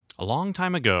A long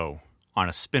time ago, on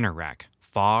a spinner rack,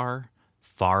 far,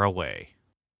 far away.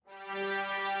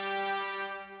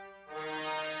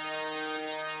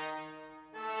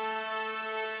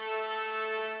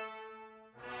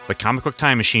 The Comic Book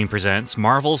Time Machine presents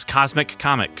Marvel's Cosmic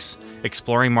Comics,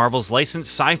 exploring Marvel's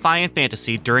licensed sci-fi and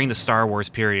fantasy during the Star Wars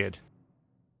period.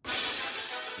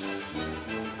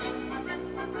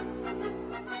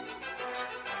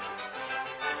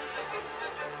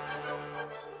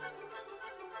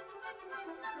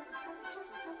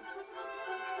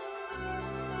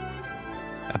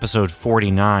 Episode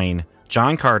 49,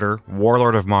 John Carter,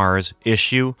 Warlord of Mars,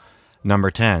 issue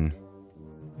number 10.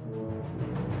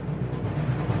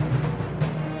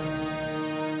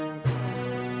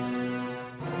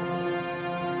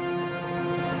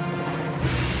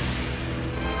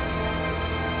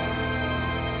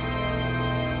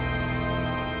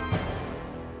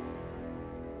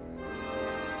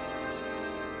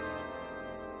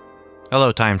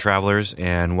 Hello, time travelers,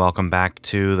 and welcome back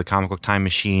to the Comic Book Time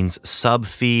Machine's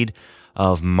sub-feed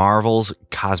of Marvel's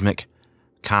Cosmic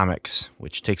Comics,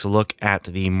 which takes a look at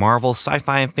the Marvel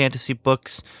sci-fi and fantasy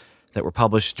books that were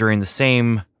published during the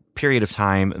same period of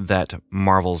time that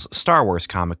Marvel's Star Wars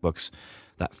comic books,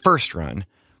 that first run,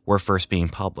 were first being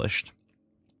published.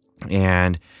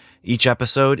 And each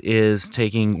episode is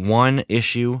taking one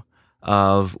issue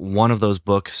of one of those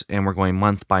books, and we're going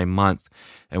month by month.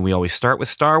 And we always start with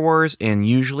Star Wars, and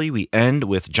usually we end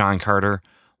with John Carter,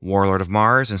 Warlord of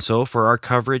Mars. And so for our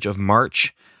coverage of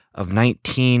March of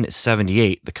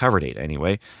 1978, the cover date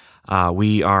anyway,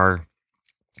 we are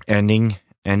ending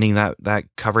that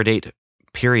cover date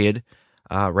period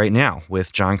right now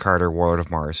with John Carter, Warlord of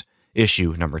Mars,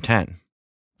 issue number 10.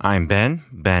 I'm Ben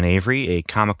Avery, a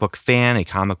comic book fan, a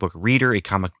comic book reader, a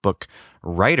comic book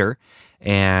writer,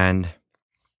 and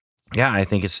yeah, I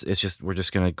think we're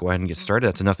just going to go ahead and get started.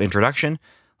 That's enough introduction.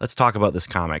 Let's talk about this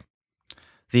comic.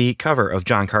 The cover of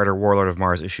John Carter, Warlord of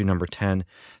Mars, issue number 10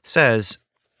 says,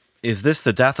 "Is this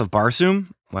the death of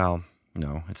Barsoom?" Well,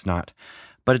 no, it's not.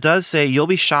 But it does say, "You'll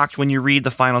be shocked when you read the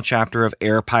final chapter of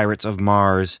Air Pirates of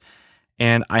Mars."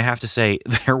 And I have to say,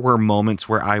 there were moments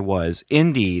where I was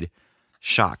indeed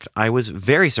shocked. I was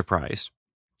very surprised.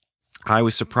 I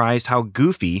was surprised how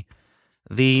goofy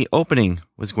the opening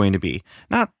was going to be.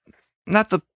 Not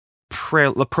the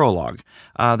prologue.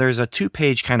 There's a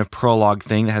 2-page kind of prologue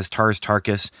thing that has Tars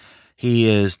Tarkas. He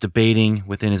is debating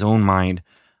within his own mind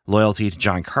loyalty to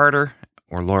John Carter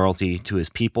or loyalty to his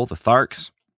people, the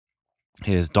Tharks.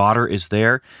 His daughter is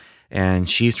there, and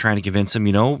she's trying to convince him,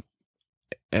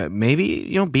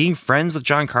 maybe, being friends with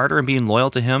John Carter and being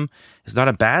loyal to him is not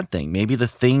a bad thing. Maybe the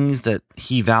things that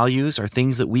he values are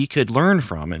things that we could learn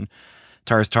from. And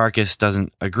Tars Tarkas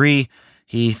doesn't agree.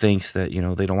 He thinks that,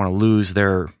 they don't want to lose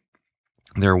their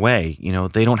way.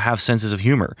 They don't have senses of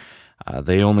humor.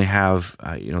 They only have,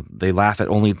 they laugh at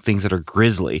only things that are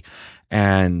grisly.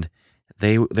 And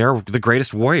they're the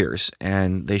greatest warriors,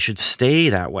 and they should stay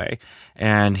that way.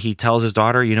 And he tells his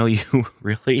daughter, you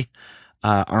really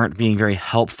aren't being very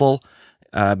helpful.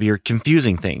 But you're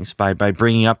confusing things by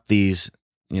bringing up these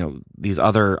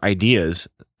other ideas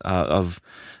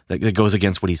that goes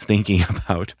against what he's thinking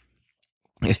about.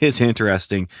 It is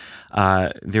interesting.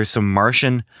 There's some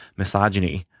Martian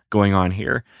misogyny going on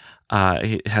here.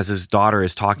 As his daughter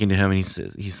is talking to him, and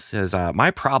he says, "My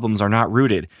problems are not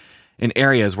rooted in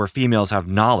areas where females have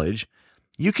knowledge.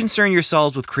 You concern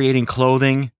yourselves with creating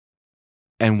clothing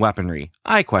and weaponry.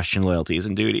 I question loyalties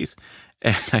and duties."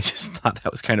 And I just thought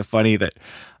that was kind of funny that,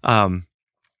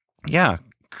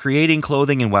 creating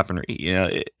clothing and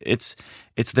weaponry, it's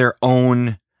their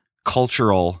own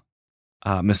cultural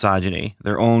misogyny,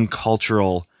 their own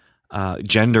cultural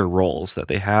gender roles that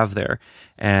they have there.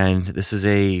 And this is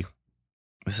a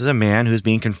man who's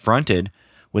being confronted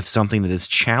with something that is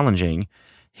challenging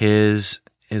his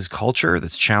culture,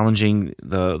 that's challenging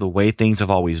the way things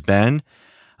have always been.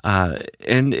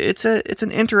 And it's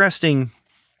an interesting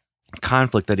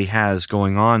conflict that he has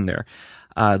going on there.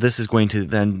 This is going to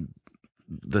then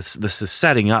this is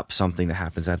setting up something that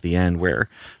happens at the end where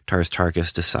Tars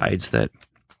Tarkas decides that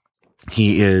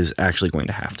he is actually going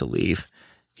to have to leave.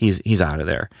 He's out of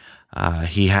there.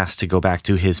 He has to go back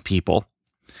to his people.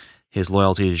 His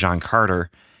loyalty to John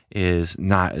Carter is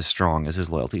not as strong as his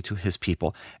loyalty to his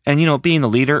people. And, being the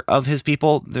leader of his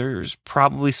people, there's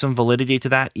probably some validity to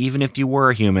that, even if you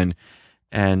were a human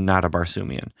and not a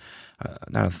Barsoomian,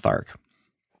 not a Thark.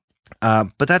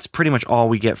 But that's pretty much all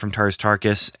we get from Tars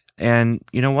Tarkas. And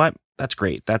you know what? That's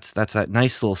great. That's that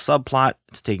nice little subplot.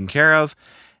 It's taken care of.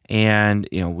 And,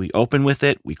 we open with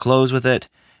it, we close with it,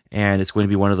 and it's going to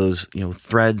be one of those,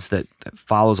 threads that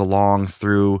follows along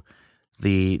through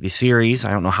the series.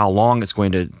 I don't know how long it's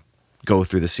going to go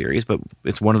through the series, but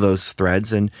it's one of those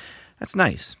threads, and that's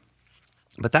nice.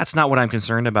 But that's not what I'm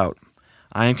concerned about.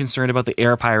 I am concerned about the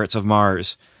Air Pirates of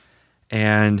Mars.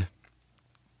 And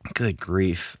good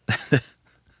grief.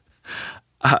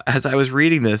 As I was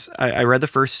reading this, I read the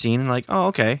first scene and like, oh,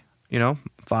 okay.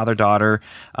 Father, daughter.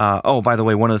 Oh, by the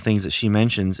way, one of the things that she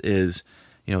mentions is,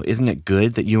 isn't it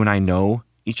good that you and I know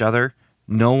each other?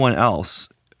 No one else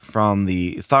from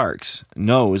the Tharks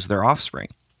knows their offspring.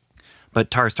 But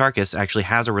Tars Tarkas actually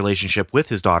has a relationship with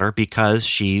his daughter because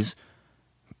she's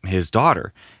his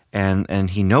daughter. And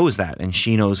he knows that, and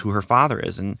she knows who her father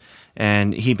is.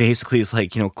 And he basically is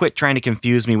like, quit trying to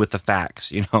confuse me with the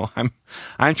facts.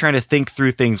 I'm trying to think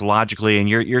through things logically, and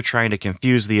you're trying to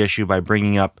confuse the issue by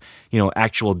bringing up,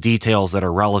 actual details that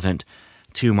are relevant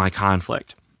to my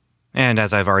conflict. And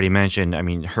as I've already mentioned, I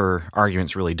mean, her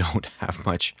arguments really don't have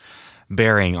much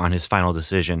bearing on his final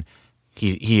decision.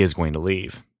 He is going to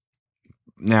leave.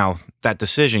 Now, that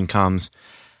decision comes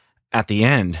at the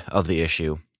end of the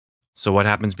issue. So what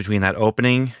happens between that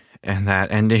opening and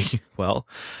that ending? Well,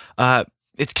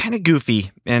 it's kind of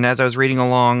goofy. And as I was reading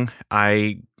along,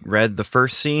 I read the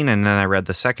first scene and then I read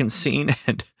the second scene,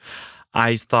 and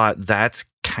I thought, that's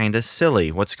kind of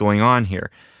silly. What's going on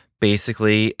here?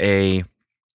 Basically, a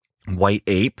white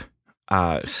ape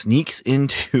sneaks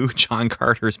into John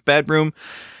Carter's bedroom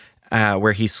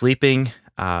where he's sleeping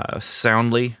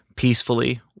soundly,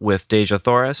 peacefully with Dejah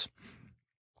Thoris.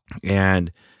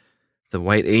 And the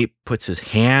white ape puts his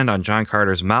hand on John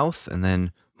Carter's mouth and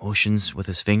then motions with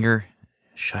his finger,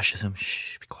 shushes him.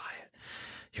 Shh, be quiet.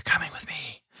 You're coming with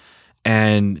me.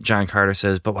 And John Carter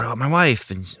says, but what about my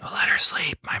wife? And let her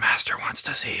sleep. My master wants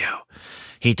to see you.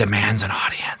 He demands an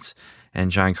audience. And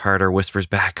John Carter whispers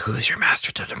back, who's your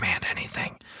master to demand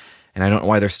anything? And I don't know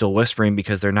why they're still whispering,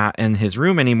 because they're not in his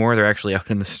room anymore. They're actually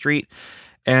out in the street.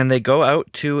 And they go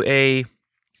out to a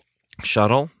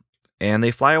shuttle and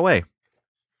they fly away.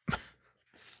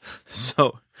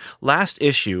 So, last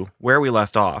issue, where we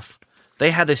left off,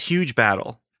 they had this huge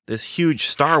battle, this huge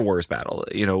Star Wars battle,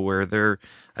 where they're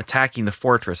attacking the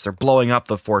fortress. They're blowing up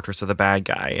the fortress of the bad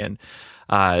guy.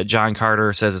 And John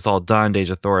Carter says it's all done.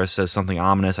 Dejah Thoris says something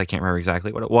ominous. I can't remember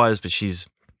exactly what it was, but she's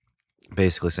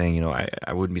basically saying,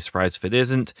 I wouldn't be surprised if it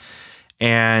isn't.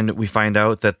 And we find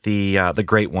out that the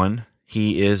Great One,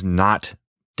 he is not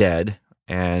dead.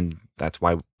 And that's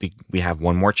why we have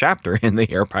one more chapter in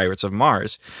the Air Pirates of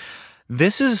Mars.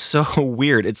 This is so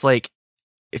weird. It's like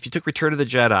if you took Return of the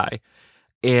Jedi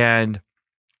and,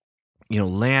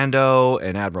 Lando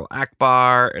and Admiral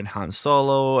Akbar and Han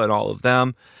Solo and all of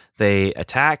them, they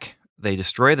attack, they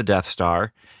destroy the Death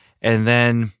Star, and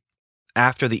then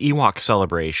after the Ewok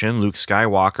celebration, Luke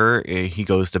Skywalker, he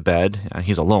goes to bed.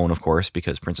 He's alone, of course,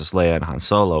 because Princess Leia and Han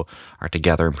Solo are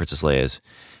together, and Princess Leia is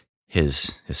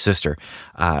his sister.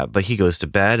 But he goes to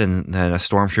bed, and then a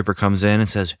stormtrooper comes in and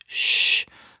says, shh,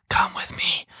 come with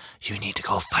me. You need to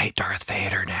go fight Darth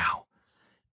Vader now.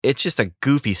 It's just a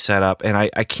goofy setup, and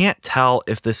I can't tell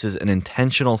if this is an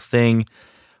intentional thing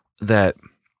that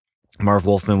Marv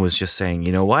Wolfman was just saying,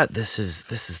 you know what, this is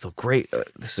a great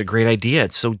idea.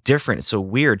 It's so different. It's so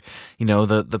weird.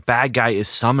 The bad guy is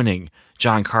summoning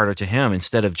John Carter to him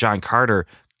instead of John Carter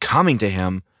coming to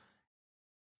him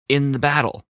in the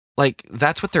battle. Like,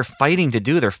 that's what they're fighting to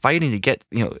do. They're fighting to get,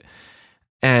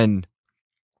 and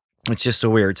it's just so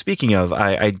weird. Speaking of,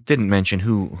 I didn't mention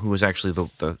who was actually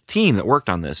the team that worked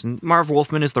on this. And Marv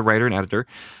Wolfman is the writer and editor.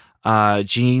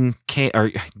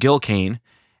 Gil Kane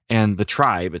and the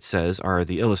Tribe, it says, are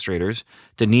the illustrators.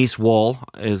 Denise Wohl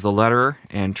is the letterer,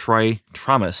 and Troy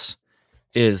Thomas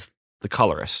is the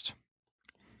colorist.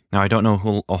 Now, I don't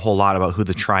know a whole lot about who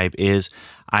the Tribe is.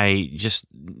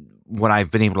 What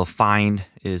I've been able to find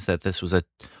is that this was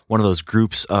one of those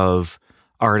groups of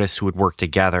artists who would work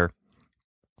together.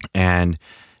 And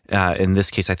in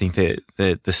this case, I think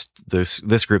that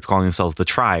this group, calling themselves the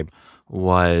Tribe,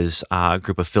 was a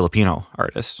group of Filipino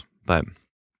artists. But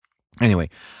anyway,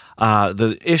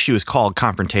 the issue is called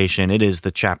Confrontation. It is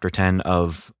the chapter 10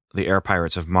 of the Air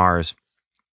Pirates of Mars.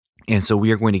 And so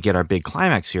we are going to get our big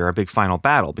climax here, our big final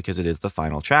battle, because it is the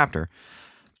final chapter.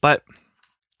 But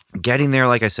getting there,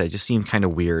 like I said, just seemed kind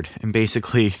of weird. And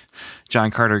basically,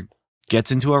 John Carter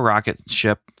gets into a rocket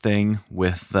ship thing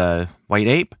with the white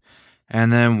ape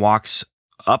and then walks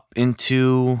up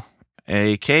into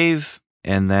a cave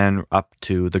and then up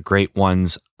to the Great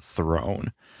One's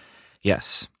throne.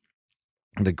 Yes,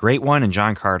 the Great One and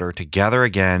John Carter together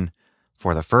again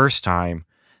for the first time.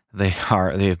 They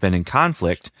have been in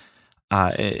conflict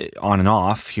on and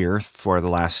off here for the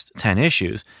last 10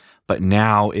 issues, but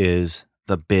now is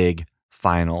the big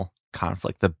final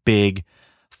conflict, the big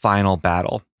final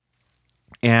battle.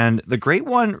 And the Great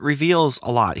One reveals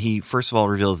a lot. He, first of all,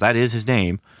 reveals that is his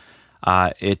name.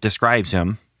 It describes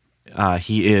him.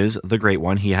 He is the Great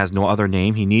One. He has no other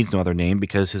name. He needs no other name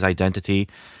because his identity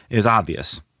is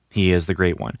obvious. He is the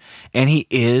Great One. And he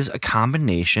is a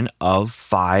combination of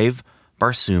 5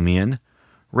 Barsoomian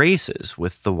races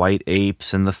with the white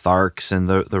apes and the Tharks and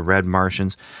the red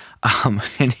Martians.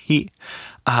 And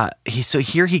so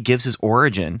here he gives his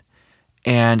origin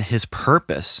and his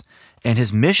purpose and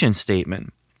his mission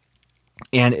statement.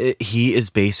 And he is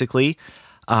basically,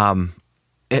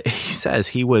 he says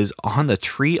he was on the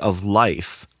tree of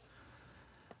life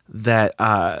that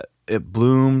it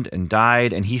bloomed and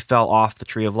died, and he fell off the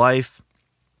tree of life.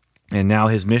 And now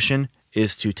his mission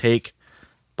is to take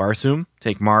Barsoom,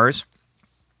 take Mars,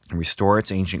 and restore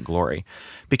its ancient glory.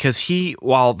 Because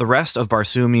while the rest of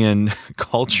Barsoomian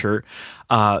culture,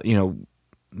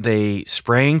 they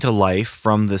sprang to life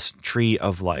from this tree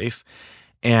of life,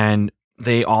 and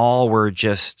they all were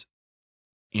just,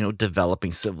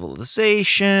 developing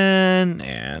civilization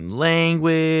and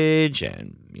language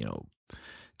and,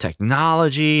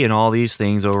 technology and all these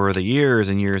things over the years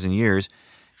and years and years.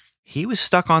 He was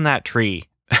stuck on that tree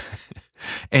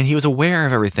and he was aware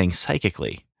of everything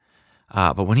psychically.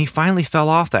 But when he finally fell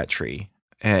off that tree,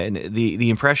 and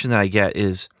the impression that I get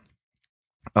is,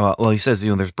 he says,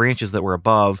 there's branches that were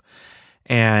above,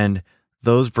 and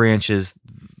those branches,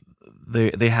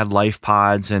 they had life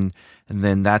pods, and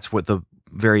then that's what the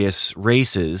various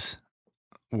races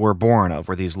were born of,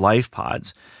 were these life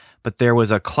pods. But there was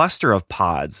a cluster of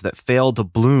pods that failed to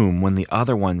bloom when the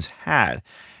other ones had.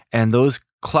 And those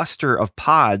cluster of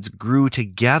pods grew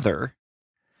together,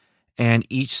 and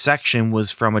each section was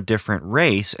from a different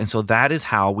race. And so that is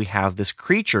how we have this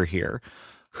creature here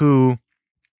who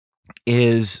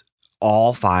is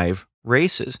all 5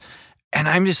 races. And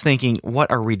I'm just thinking,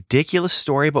 what a ridiculous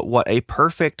story, but what a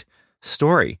perfect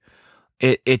story.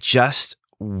 It just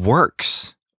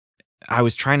works. I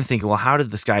was trying to think, well, how did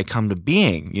this guy come to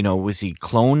being? Was he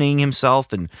cloning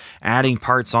himself and adding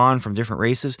parts on from different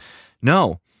races?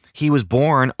 No, he was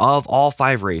born of all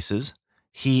 5 races.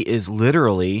 He is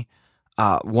literally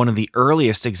one of the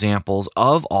earliest examples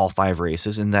of all 5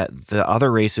 races, in that the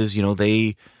other races,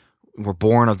 they were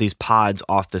born of these pods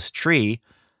off this tree.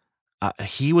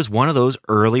 He was one of those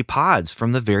early pods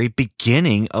from the very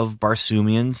beginning of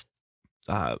Barsoomians,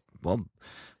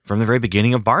 from the very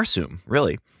beginning of Barsoom,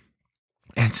 really.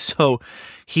 And so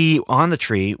he, on the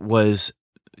tree, was,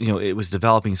 it was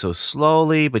developing so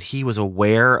slowly, but he was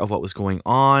aware of what was going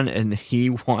on. And he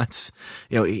wants,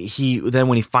 then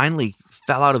when he finally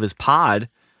fell out of his pod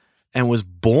and was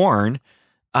born,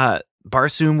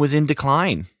 Barsoom was in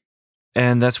decline.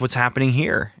 And that's what's happening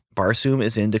here. Barsoom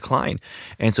is in decline.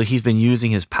 And so he's been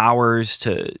using his powers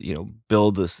to,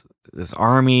 build this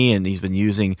army, and he's been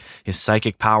using his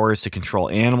psychic powers to control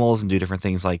animals and do different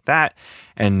things like that.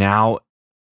 And now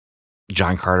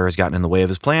John Carter has gotten in the way of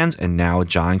his plans, and now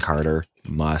John Carter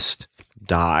must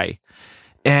die.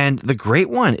 And the Great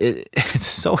One, it's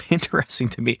so interesting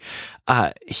to me.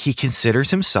 He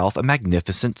considers himself a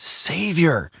magnificent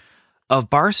savior of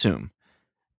Barsoom.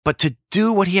 But to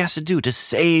do what he has to do to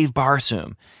save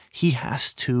Barsoom, he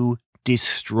has to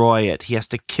destroy it. He has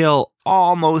to kill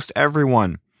almost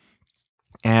everyone.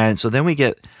 And so then we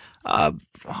get,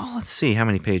 let's see, how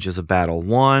many pages of battle?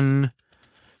 1,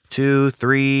 2,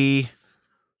 3,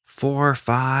 4,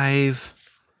 5.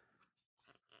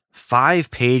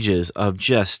 5 pages of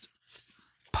just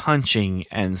punching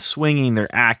and swinging their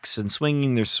axe and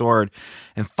swinging their sword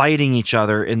and fighting each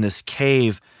other in this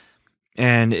cave.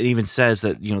 And it even says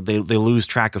that, they lose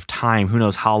track of time. Who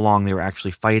knows how long they were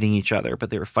actually fighting each other, but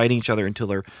they were fighting each other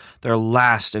until their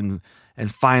last and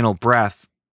final breath,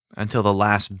 until the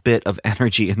last bit of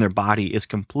energy in their body is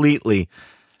completely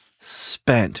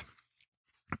spent.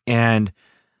 And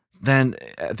then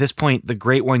at this point, the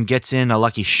Great One gets in a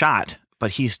lucky shot,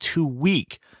 but he's too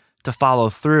weak to follow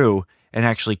through and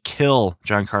actually kill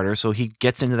John Carter. So he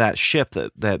gets into that ship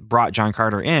that brought John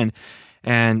Carter in,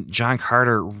 and John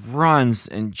Carter runs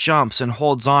and jumps and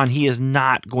holds on. He is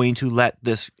not going to let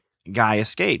this guy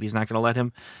escape. He's not going to let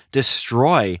him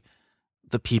destroy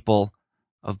the people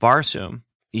of Barsoom,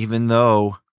 even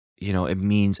though, it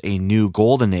means a new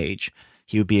golden age.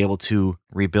 He would be able to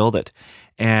rebuild it.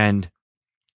 And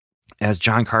as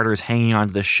John Carter is hanging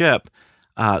onto the ship,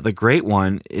 the Great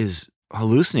One is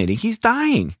hallucinating. He's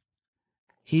dying.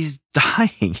 He's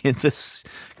dying in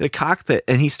the cockpit,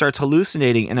 and he starts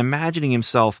hallucinating and imagining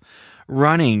himself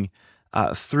running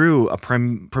through a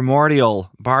primordial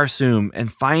Barsoom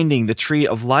and finding the tree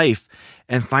of life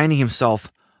and finding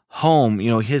himself home.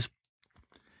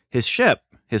 his ship,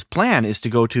 his plan is to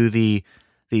go to the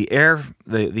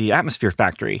atmosphere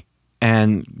factory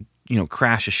and,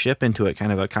 crash a ship into it,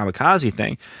 kind of a kamikaze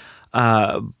thing.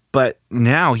 But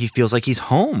now he feels like he's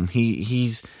home.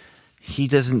 He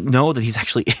doesn't know that he's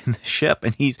actually in the ship,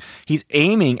 and he's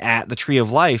aiming at the Tree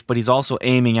of Life, but he's also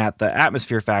aiming at the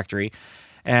atmosphere factory.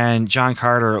 And John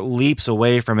Carter leaps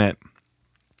away from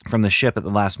the ship at the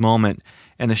last moment,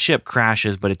 and the ship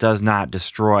crashes, but it does not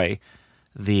destroy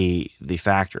the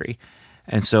factory.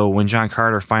 And so when John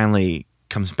Carter finally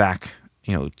comes back,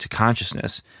 to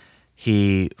consciousness,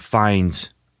 he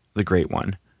finds the Great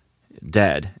One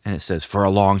dead. And it says, "For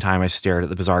a long time I stared at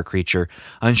the bizarre creature,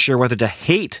 unsure whether to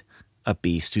hate a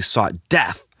beast who sought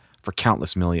death for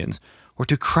countless millions, or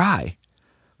to cry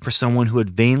for someone who had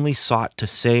vainly sought to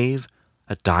save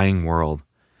a dying world.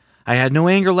 I had no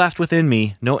anger left within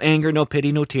me, no anger, no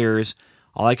pity, no tears.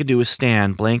 All I could do was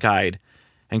stand blank-eyed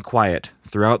and quiet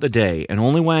throughout the day, and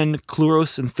only when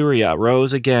Cluros and Thuria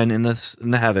rose again in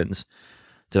the heavens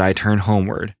did I turn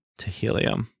homeward to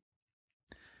Helium."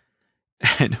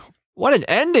 And what an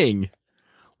ending!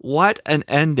 What an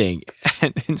ending.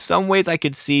 And in some ways I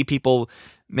could see people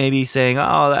maybe saying,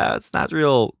 "Oh, that's not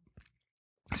real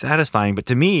satisfying." But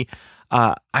to me,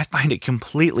 I find it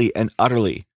completely and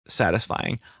utterly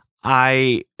satisfying.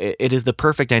 It is the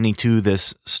perfect ending to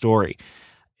this story.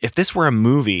 If this were a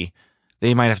movie,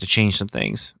 they might have to change some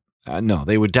things. No,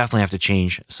 they would definitely have to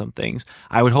change some things.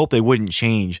 I would hope they wouldn't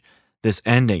change this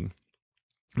ending.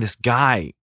 This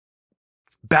guy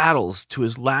battles to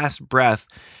his last breath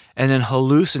and then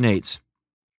hallucinates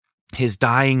his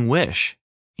dying wish,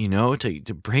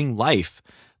 to bring life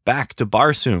back to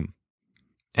Barsoom.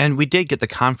 And we did get the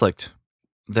conflict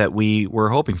that we were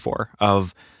hoping for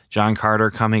of John Carter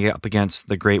coming up against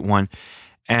the Great One.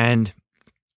 And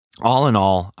all in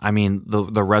all, I mean,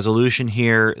 the resolution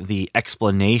here, the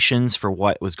explanations for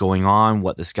what was going on,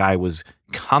 what this guy was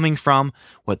coming from,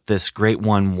 what this Great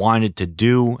One wanted to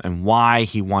do, and why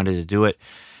he wanted to do it,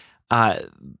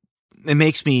 it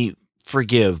makes me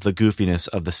forgive the goofiness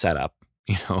of the setup.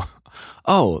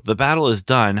 Oh, the battle is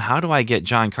done. How do I get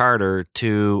John Carter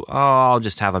to, I'll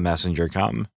just have a messenger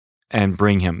come and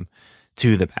bring him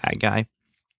to the bad guy.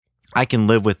 I can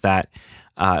live with that,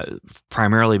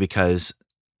 primarily because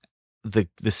the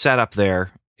setup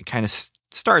there, it kind of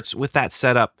starts with that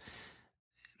setup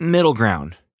middle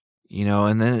ground,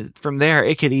 and then from there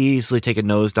it could easily take a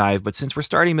nosedive. But since we're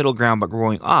starting middle ground but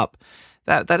growing up,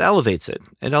 that elevates it.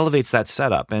 It elevates that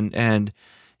setup, and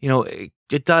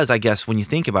it does, I guess, when you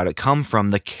think about it, come from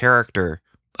the character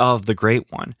of the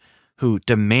Great One, who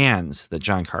demands that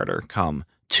John Carter come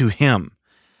to him,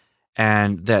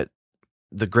 and that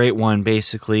the Great One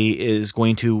basically is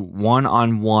going to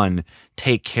one-on-one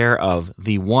take care of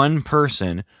the one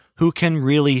person who can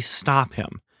really stop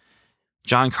him.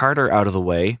 John Carter out of the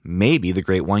way, maybe the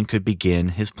Great One could begin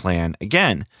his plan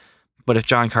again. But if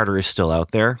John Carter is still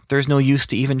out there, there's no use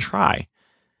to even try.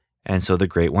 And so the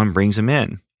Great One brings him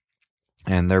in.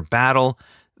 And their battle,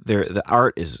 the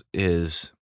art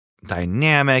is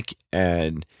dynamic,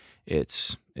 and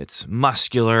it's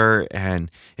muscular,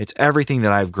 and it's everything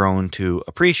that I've grown to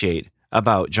appreciate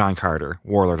about John Carter,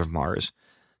 Warlord of Mars,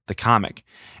 the comic.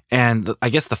 And I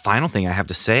guess the final thing I have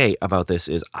to say about this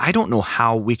is I don't know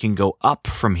how we can go up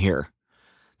from here.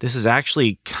 This is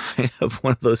actually kind of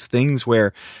one of those things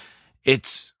where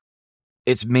it's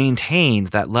maintained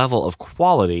that level of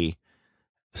quality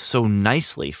so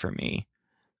nicely for me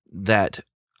that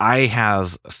I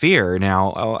have fear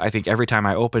now. I think every time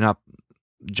I open up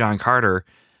John Carter,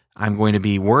 I'm going to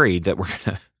be worried that we're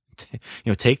going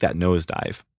to, take that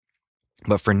nosedive.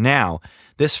 But for now,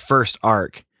 this first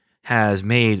arc has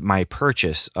made my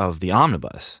purchase of the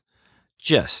omnibus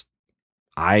it's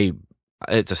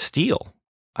a steal.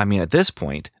 I mean, at this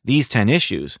point, these 10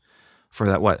 issues for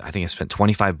that, I think I spent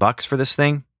 $25 for this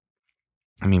thing.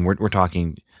 I mean, we're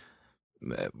talking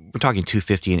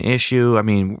 $250 an issue. I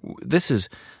mean, this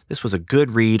was a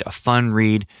good read, a fun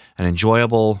read, an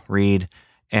enjoyable read,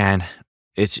 and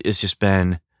it's just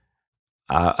been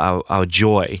a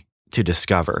joy to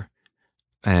discover.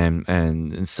 And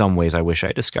in some ways, I wish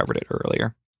I discovered it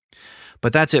earlier.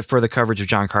 But that's it for the coverage of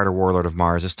John Carter, Warlord of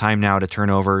Mars. It's time now to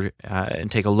turn over and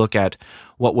take a look at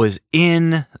what was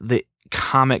in the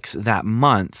comics that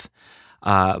month,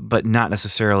 but not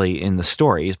necessarily in the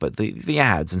stories, but the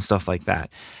ads and stuff like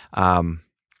that. And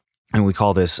we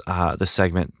call this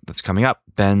segment that's coming up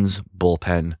Ben's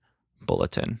Bullpen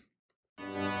Bulletin.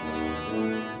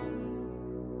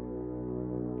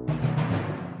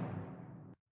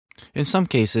 In some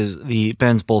cases, the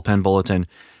Ben's Bullpen Bulletin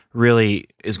really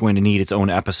is going to need its own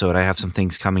episode. I have some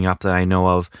things coming up that I know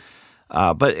of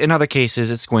But in other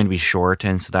cases, it's going to be short,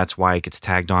 and so that's why it gets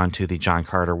tagged on to the John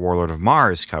Carter Warlord of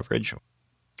Mars coverage,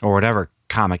 or whatever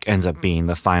comic ends up being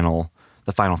the final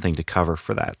thing to cover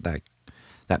for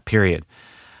that period.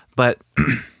 But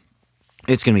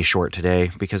it's going to be short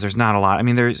today because there's not a lot. I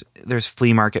mean, there's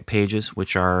flea market pages,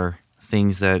 which are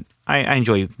things that I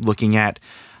enjoy looking at.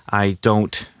 I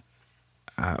don't.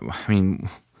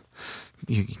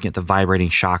 You can get the vibrating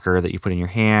shocker that you put in your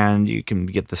hand. You can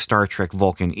get the Star Trek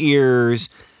Vulcan ears.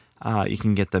 You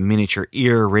can get the miniature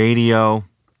ear radio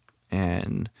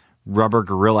and rubber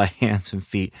gorilla hands and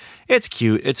feet. It's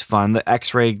cute. It's fun. The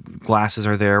X-ray glasses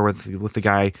are there with the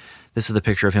guy. This is the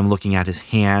picture of him looking at his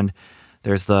hand.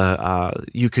 There's the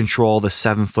you control the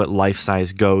 7-foot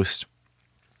life-size ghost,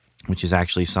 which is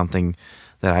actually something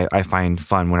that I find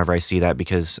fun whenever I see that,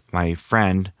 because my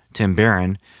friend Tim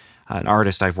Barron, an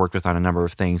artist I've worked with on a number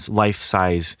of things,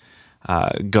 life-size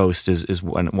ghost is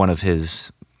one of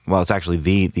his. Well, it's actually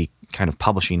the kind of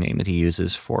publishing name that he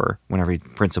uses for whenever he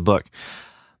prints a book.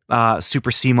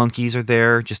 Super Sea Monkeys are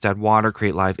there. Just Add Water,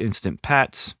 Create Live Instant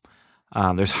Pets.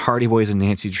 There's Hardy Boys and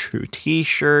Nancy Drew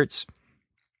t-shirts.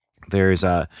 There's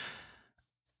a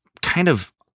kind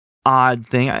of odd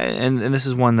thing, and this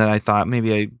is one that I thought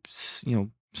maybe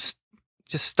just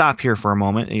stop here for a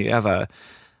moment. You have a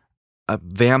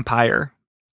vampire,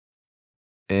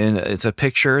 and it's a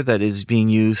picture that is being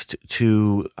used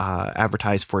to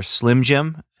advertise for Slim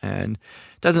Jim, and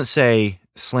it doesn't say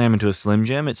slam into a Slim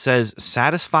Jim. It says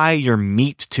satisfy your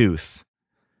meat tooth.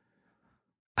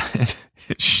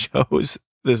 It shows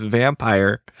this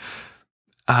vampire.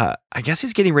 I guess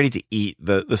he's getting ready to eat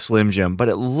the Slim Jim, but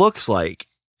it looks like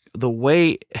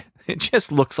it just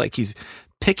looks like he's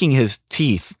picking his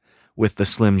teeth with the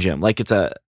Slim Jim, like it's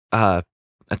a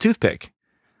toothpick,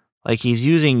 like he's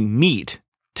using meat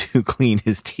to clean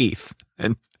his teeth.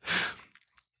 And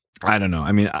I don't know.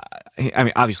 I mean,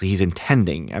 obviously he's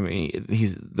intending.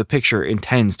 The picture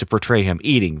intends to portray him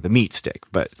eating the meat stick,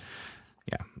 but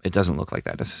yeah, it doesn't look like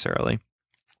that necessarily.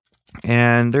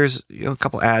 And there's a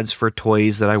couple ads for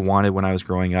toys that I wanted when I was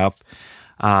growing up.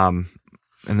 And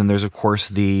then there's, of course,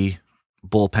 the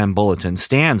bullpen bulletin,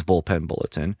 Stan's bullpen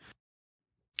bulletin.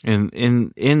 And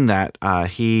in that,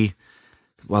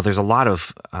 there's a lot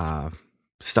of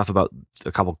stuff about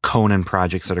a couple Conan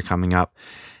projects that are coming up.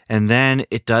 And then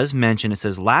it does mention, it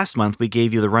says, last month we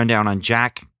gave you the rundown on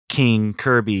Jack King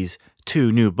Kirby's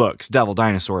 2 new books, Devil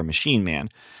Dinosaur and Machine Man.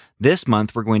 This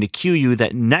month, we're going to cue you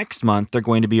that next month they're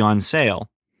going to be on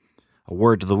sale. A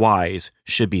word to the wise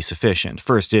should be sufficient.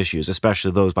 First issues,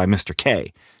 especially those by Mr.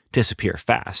 K, disappear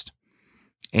fast.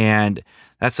 And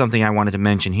that's something I wanted to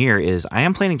mention here is I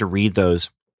am planning to read those.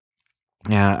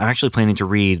 And I'm actually planning to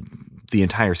read the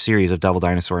entire series of Devil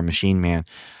Dinosaur and Machine Man.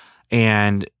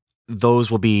 And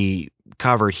those will be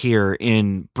covered here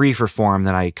in briefer form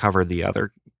than I covered the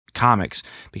other comics,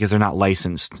 because they're not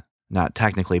licensed. Not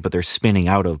technically, but they're spinning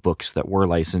out of books that were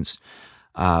licensed,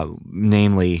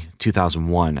 namely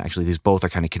 2001. Actually, these both are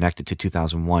kind of connected to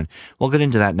 2001. We'll get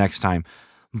into that next time,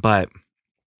 but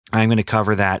I'm going to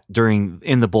cover that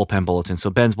in the bullpen bulletin. So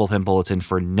Ben's bullpen bulletin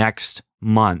for next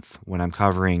month, when I'm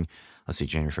covering, let's see,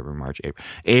 January, February, March,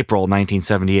 April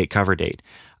 1978 cover date.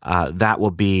 That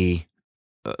will be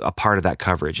a part of that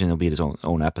coverage, and it'll be its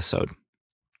own episode.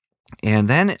 And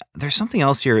then there's something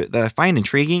else here that I find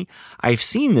intriguing. I've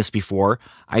seen this before.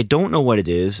 I don't know what it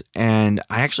is, and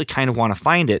I actually kind of want to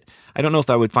find it. I don't know if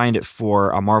I would find it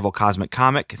for a Marvel Cosmic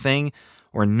Comic thing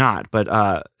or not, but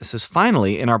it says,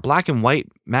 finally, in our black and white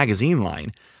magazine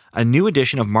line, a new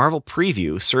edition of Marvel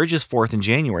Preview surges forth in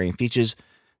January and features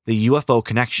The UFO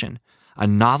Connection, a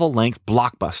novel-length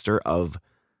blockbuster of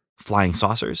flying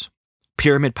saucers,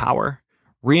 pyramid power,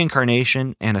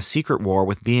 reincarnation, and a secret war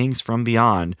with beings from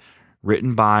beyond,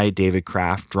 written by David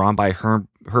Kraft, drawn by Herb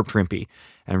Trimpe,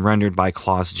 and rendered by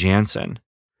Klaus Janson.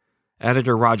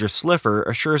 Editor Roger Slipher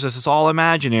assures us it's all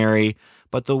imaginary,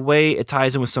 but the way it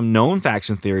ties in with some known facts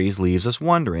and theories leaves us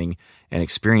wondering and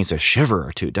experience a shiver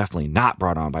or two, definitely not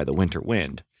brought on by the winter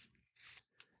wind.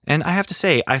 And I have to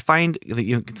say, I find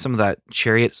that, some of that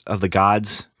Chariots of the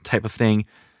Gods type of thing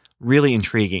really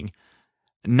intriguing.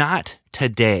 Not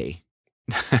today,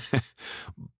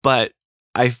 but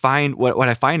I find what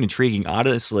I find intriguing,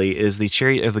 honestly, is the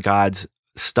Chariot of the Gods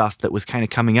stuff that was kind of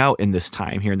coming out in this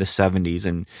time here in the 70s,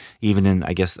 and even in,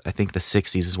 I think the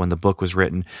 60s is when the book was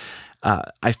written.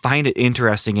 I find it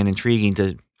interesting and intriguing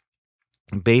to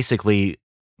basically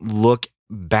look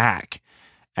back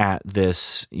at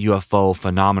this UFO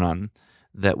phenomenon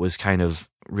that was kind of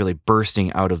really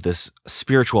bursting out of this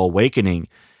spiritual awakening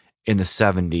in the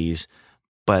 70s,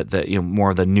 but the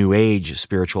more of the new age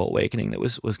spiritual awakening that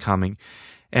was coming.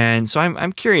 And so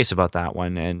I'm curious about that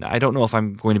one, and I don't know if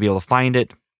I'm going to be able to find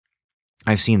it.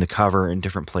 I've seen the cover in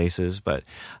different places, but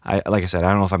like I said,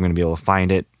 I don't know if I'm going to be able to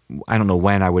find it. I don't know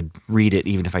when I would read it,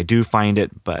 even if I do find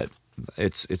it, but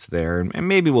it's there, and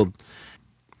maybe we'll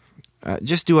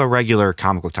just do a regular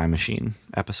Comic Book Time Machine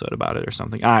episode about it or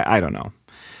something. I don't know.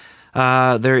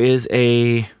 There is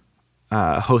a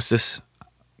Hostess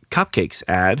Cupcakes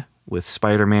ad with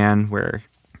Spider-Man where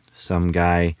some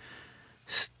guy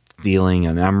stealing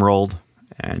an emerald,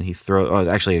 and he throws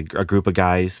actually a group of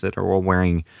guys that are all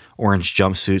wearing orange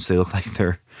jumpsuits. They look like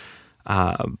they're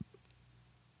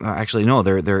actually no,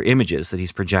 they're images that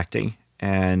he's projecting,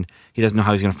 and he doesn't know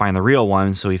how he's going to find the real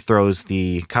one, so he throws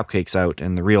the cupcakes out,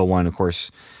 and the real one, of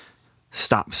course,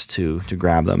 stops to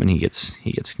grab them, and he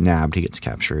gets nabbed, he gets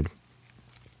captured.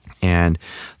 And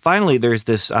finally, there's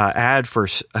this ad for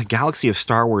a Galaxy of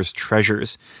Star Wars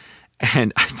Treasures.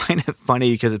 And I find it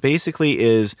funny because it basically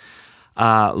is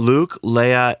Luke,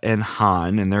 Leia, and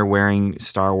Han, and they're wearing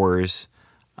Star Wars.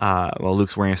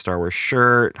 Luke's wearing a Star Wars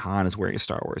shirt. Han is wearing a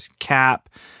Star Wars cap.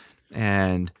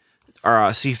 And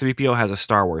C-3PO has a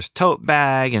Star Wars tote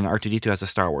bag, and R2-D2 has a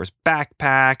Star Wars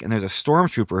backpack, and there's a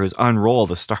stormtrooper who's unrolled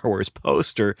the Star Wars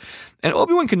poster, and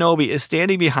Obi-Wan Kenobi is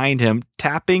standing behind him,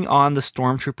 tapping on the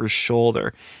stormtrooper's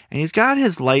shoulder, and he's got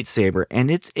his lightsaber,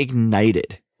 and it's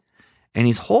ignited, and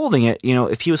he's holding it.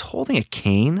 If he was holding a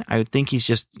cane, I would think he's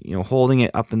just, holding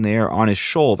it up in the air on his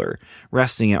shoulder,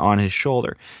 resting it on his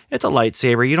shoulder. It's a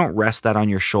lightsaber. You don't rest that on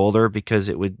your shoulder because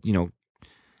it would,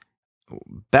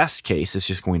 best case, it's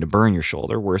just going to burn your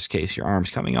shoulder. Worst case, your arm's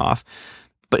coming off.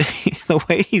 But the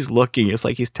way he's looking, it's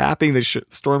like he's tapping the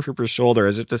stormtrooper's shoulder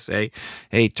as if to say,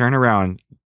 hey, turn around,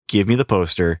 give me the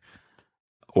poster,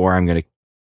 or I'm going to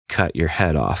cut your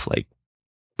head off like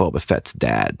Boba Fett's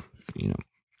dad.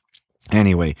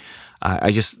 Anyway,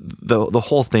 I just, the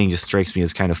whole thing just strikes me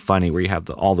as kind of funny, where you have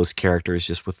all those characters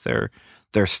just with their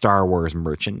Star Wars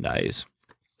merchandise.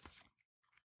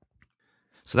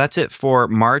 So that's it for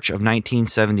March of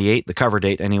 1978, the cover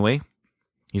date anyway.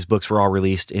 These books were all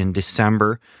released in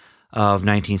December of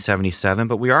 1977,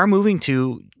 but we are moving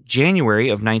to January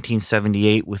of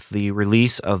 1978 with the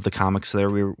release of the comics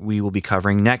that we will be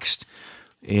covering next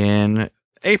in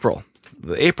April,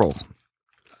 the April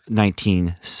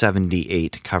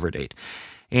 1978 cover date.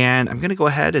 And I'm going to go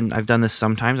ahead, and I've done this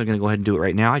sometimes, I'm going to go ahead and do it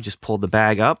right now. I just pulled the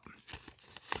bag up.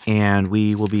 And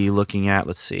we will be looking at,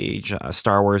 let's see,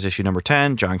 Star Wars issue number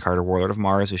 10, John Carter, Warlord of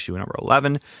Mars issue number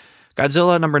 11,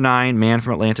 Godzilla number 9, Man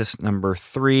from Atlantis number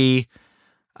 3,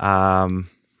 Human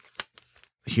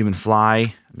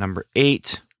Fly number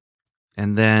 8,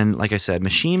 and then, like I said,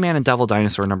 Machine Man and Devil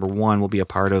Dinosaur number 1 will be a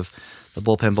part of the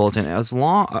Bullpen Bulletin, as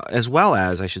well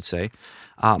as, I should say,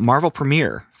 Marvel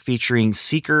Premiere featuring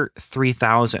Seeker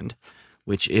 3000,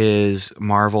 which is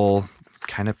Marvel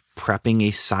kind of prepping a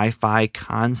sci-fi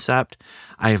concept.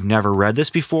 I have never read this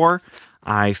before.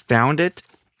 I found it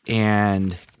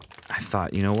and I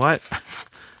thought, you know what?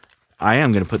 I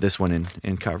am going to put this one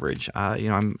in coverage. I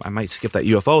might skip that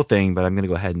UFO thing, but I'm going to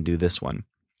go ahead and do this one.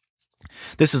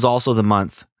 This is also the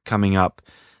month coming up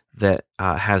that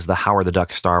has the Howard the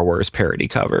Duck Star Wars parody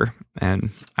cover, and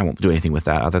I won't do anything with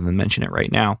that other than mention it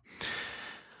right now.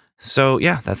 So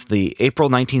yeah, that's the April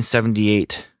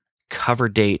 1978 cover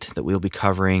date that we'll be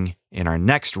covering in our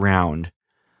next round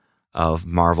of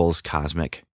Marvel's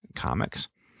Cosmic Comics.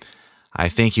 I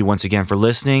thank you once again for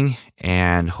listening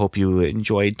and hope you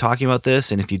enjoyed talking about this.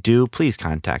 And if you do, please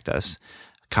contact us.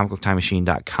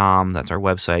 comicbooktimemachine.com. That's our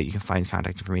website. You can find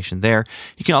contact information there.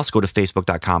 You can also go to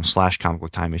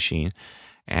facebook.com/comicbooktimemachine.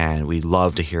 And we'd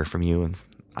love to hear from you. And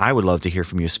I would love to hear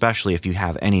from you, especially if you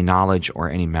have any knowledge or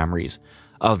any memories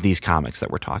of these comics that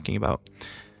we're talking about.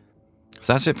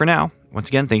 So that's it for now. Once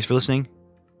again, thanks for listening,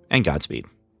 and Godspeed.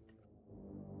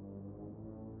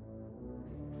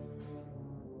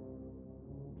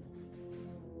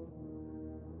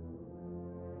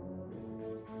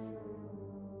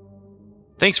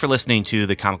 Thanks for listening to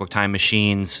the Comic Book Time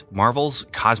Machine's Marvel's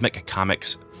Cosmic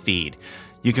Comics feed.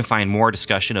 You can find more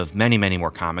discussion of many, many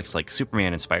more comics like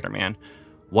Superman and Spider-Man,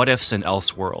 What Ifs and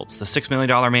Elseworlds, The $6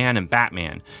 Million Man and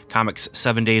Batman, comics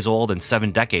 7 days old and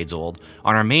 7 decades old,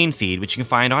 on our main feed, which you can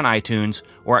find on iTunes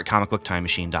or at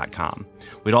comicbooktimemachine.com.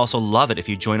 We'd also love it if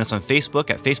you join us on Facebook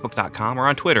at facebook.com or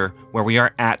on Twitter, where we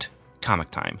are at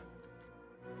Comic Time.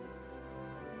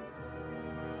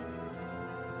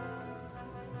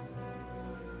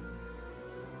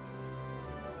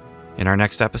 In our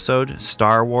next episode,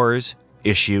 Star Wars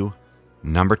issue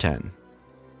number 10.